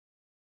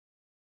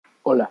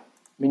Hola,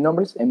 mi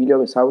nombre es Emilio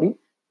Besauri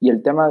y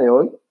el tema de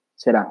hoy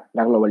será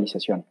la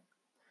globalización.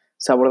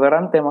 Se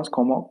abordarán temas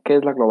como qué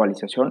es la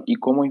globalización y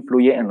cómo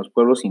influye en los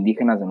pueblos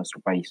indígenas de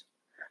nuestro país.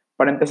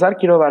 Para empezar,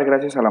 quiero dar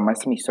gracias a la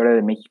maestra en Historia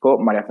de México,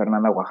 María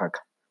Fernanda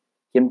Oaxaca,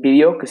 quien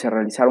pidió que se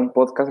realizara un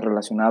podcast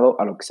relacionado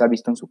a lo que se ha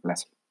visto en su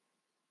clase.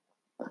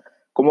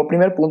 Como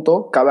primer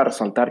punto, cabe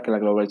resaltar que la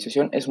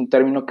globalización es un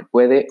término que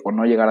puede o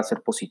no llegar a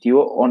ser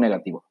positivo o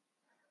negativo.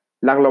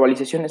 La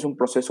globalización es un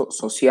proceso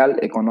social,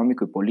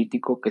 económico y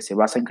político que se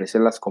basa en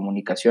crecer las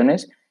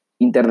comunicaciones,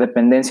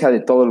 interdependencia de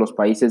todos los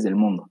países del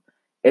mundo,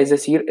 es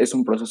decir, es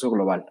un proceso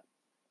global.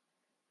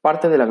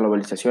 Parte de la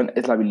globalización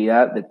es la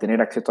habilidad de tener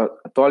acceso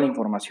a toda la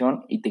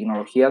información y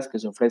tecnologías que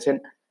se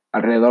ofrecen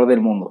alrededor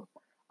del mundo.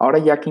 Ahora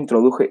ya que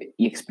introduje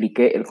y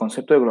expliqué el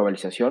concepto de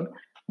globalización,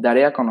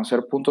 daré a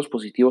conocer puntos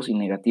positivos y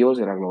negativos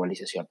de la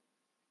globalización.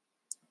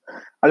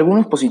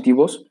 Algunos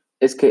positivos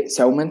es que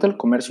se aumenta el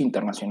comercio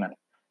internacional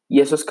y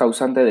eso es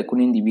causante de que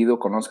un individuo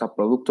conozca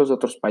productos de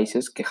otros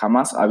países que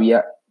jamás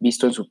había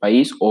visto en su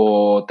país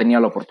o tenía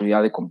la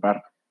oportunidad de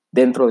comprar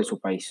dentro de su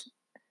país.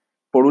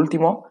 Por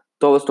último,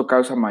 todo esto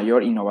causa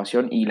mayor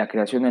innovación y la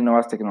creación de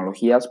nuevas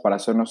tecnologías para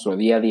hacer nuestro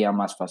día a día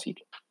más fácil.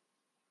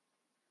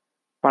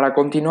 Para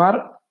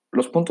continuar,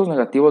 los puntos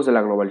negativos de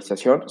la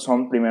globalización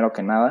son, primero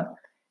que nada,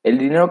 el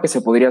dinero que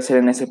se podría hacer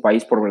en ese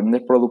país por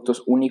vender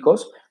productos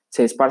únicos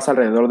se esparce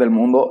alrededor del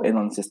mundo en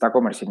donde se está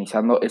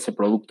comercializando ese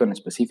producto en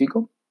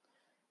específico.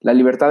 La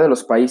libertad de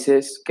los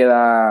países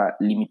queda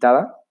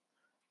limitada,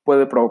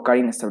 puede provocar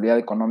inestabilidad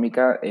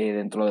económica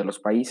dentro de los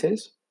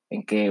países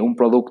en que un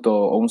producto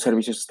o un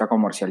servicio se está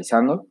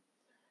comercializando.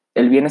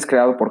 El bien es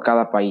creado por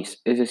cada país,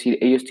 es decir,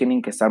 ellos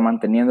tienen que estar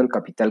manteniendo el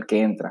capital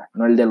que entra,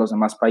 no el de los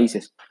demás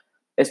países.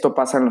 Esto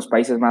pasa en los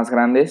países más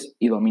grandes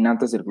y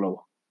dominantes del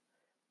globo.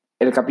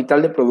 El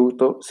capital de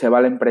producto se va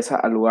a la empresa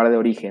al lugar de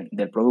origen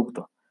del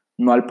producto,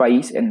 no al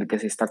país en el que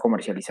se está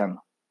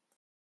comercializando.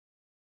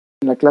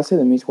 En la clase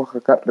de Miss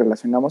Oaxaca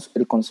relacionamos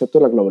el concepto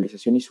de la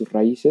globalización y sus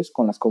raíces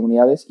con las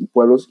comunidades y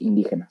pueblos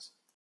indígenas.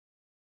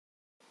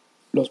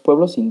 Los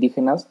pueblos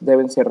indígenas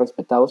deben ser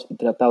respetados y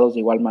tratados de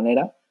igual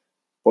manera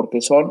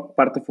porque son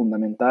parte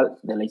fundamental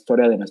de la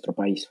historia de nuestro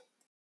país.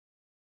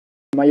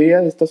 La mayoría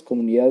de estas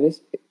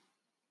comunidades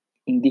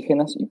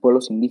indígenas y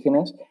pueblos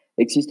indígenas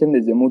existen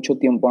desde mucho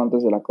tiempo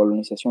antes de la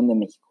colonización de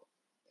México.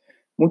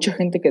 Mucha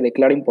gente que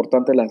declara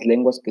importantes las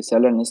lenguas que se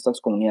hablan en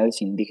estas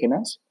comunidades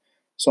indígenas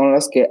son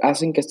las que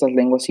hacen que estas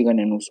lenguas sigan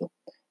en uso.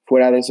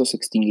 Fuera de eso se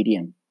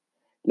extinguirían.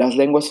 Las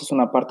lenguas es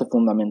una parte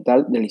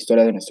fundamental de la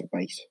historia de nuestro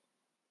país.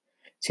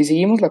 Si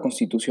seguimos la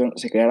Constitución,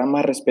 se creará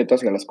más respeto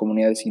hacia las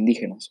comunidades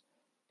indígenas.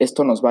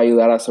 Esto nos va a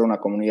ayudar a ser una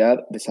comunidad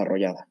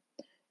desarrollada,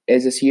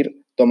 es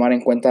decir, tomar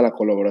en cuenta la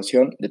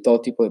colaboración de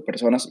todo tipo de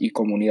personas y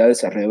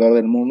comunidades alrededor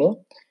del mundo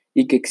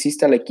y que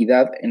exista la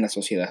equidad en la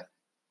sociedad.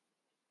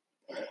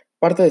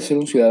 Parte de ser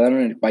un ciudadano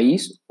en el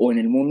país o en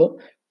el mundo,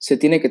 se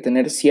tiene que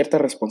tener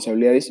ciertas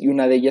responsabilidades y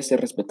una de ellas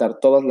es respetar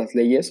todas las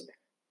leyes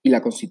y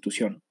la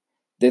Constitución,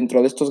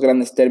 dentro de estos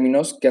grandes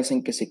términos que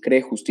hacen que se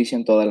cree justicia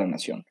en toda la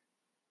nación.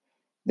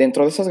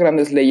 Dentro de esas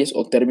grandes leyes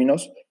o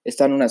términos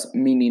están unas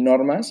mini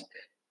normas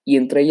y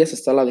entre ellas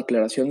está la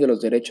Declaración de los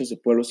Derechos de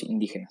Pueblos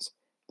Indígenas,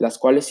 las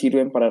cuales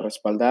sirven para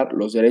respaldar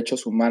los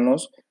derechos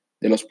humanos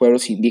de los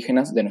pueblos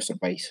indígenas de nuestro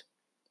país.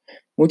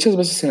 Muchas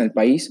veces en el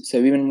país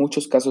se viven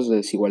muchos casos de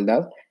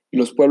desigualdad y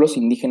los pueblos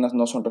indígenas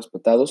no son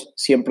respetados,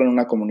 siempre en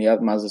una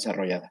comunidad más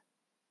desarrollada.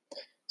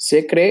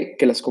 Se cree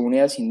que las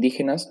comunidades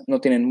indígenas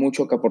no tienen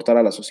mucho que aportar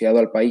a la sociedad o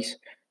al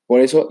país, por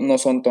eso no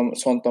son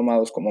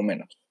tomados como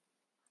menos.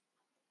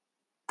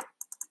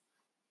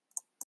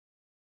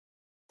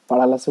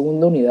 Para la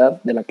segunda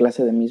unidad de la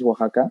clase de Miss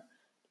Oaxaca,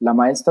 la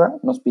maestra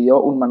nos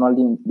pidió un manual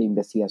de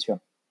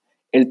investigación.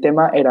 El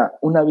tema era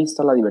una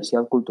vista a la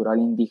diversidad cultural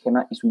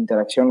indígena y su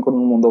interacción con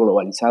un mundo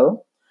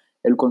globalizado.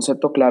 El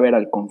concepto clave era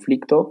el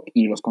conflicto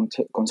y los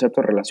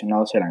conceptos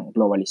relacionados eran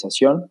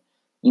globalización,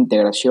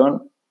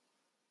 integración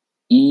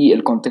y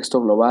el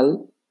contexto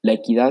global, la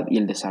equidad y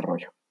el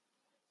desarrollo.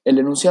 El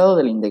enunciado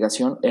de la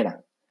indagación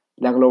era: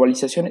 la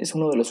globalización es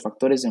uno de los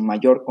factores de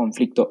mayor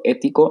conflicto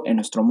ético en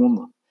nuestro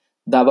mundo,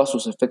 dado a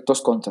sus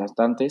efectos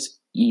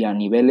contrastantes y a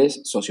niveles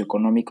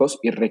socioeconómicos,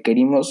 y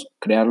requerimos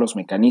crear los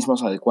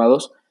mecanismos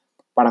adecuados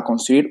para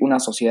construir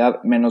una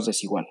sociedad menos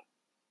desigual.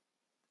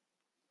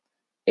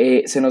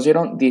 Se nos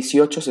dieron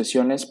 18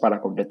 sesiones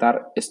para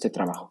completar este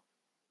trabajo.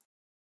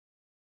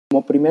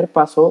 Como primer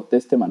paso de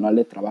este manual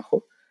de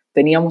trabajo,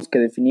 teníamos que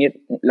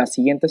definir las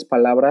siguientes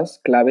palabras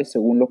claves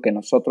según lo que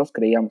nosotros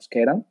creíamos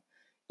que eran,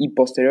 y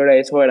posterior a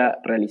eso era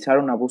realizar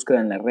una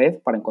búsqueda en la red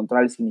para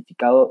encontrar el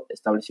significado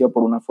establecido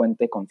por una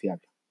fuente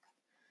confiable.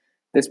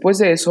 Después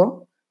de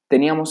eso,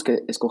 teníamos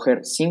que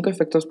escoger 5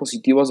 efectos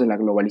positivos de la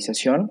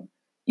globalización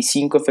y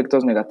 5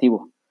 efectos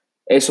negativos.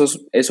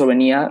 Eso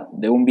venía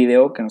de un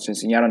video que nos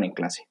enseñaron en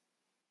clase.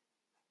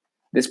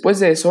 Después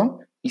de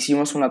eso,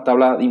 hicimos una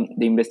tabla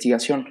de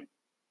investigación.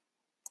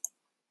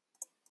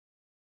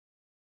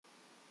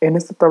 En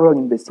esta tabla de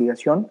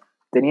investigación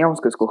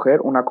teníamos que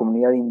escoger una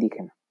comunidad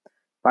indígena.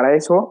 Para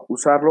eso,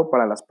 usarlo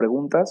para las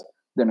preguntas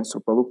de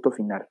nuestro producto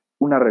final,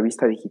 una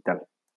revista digital.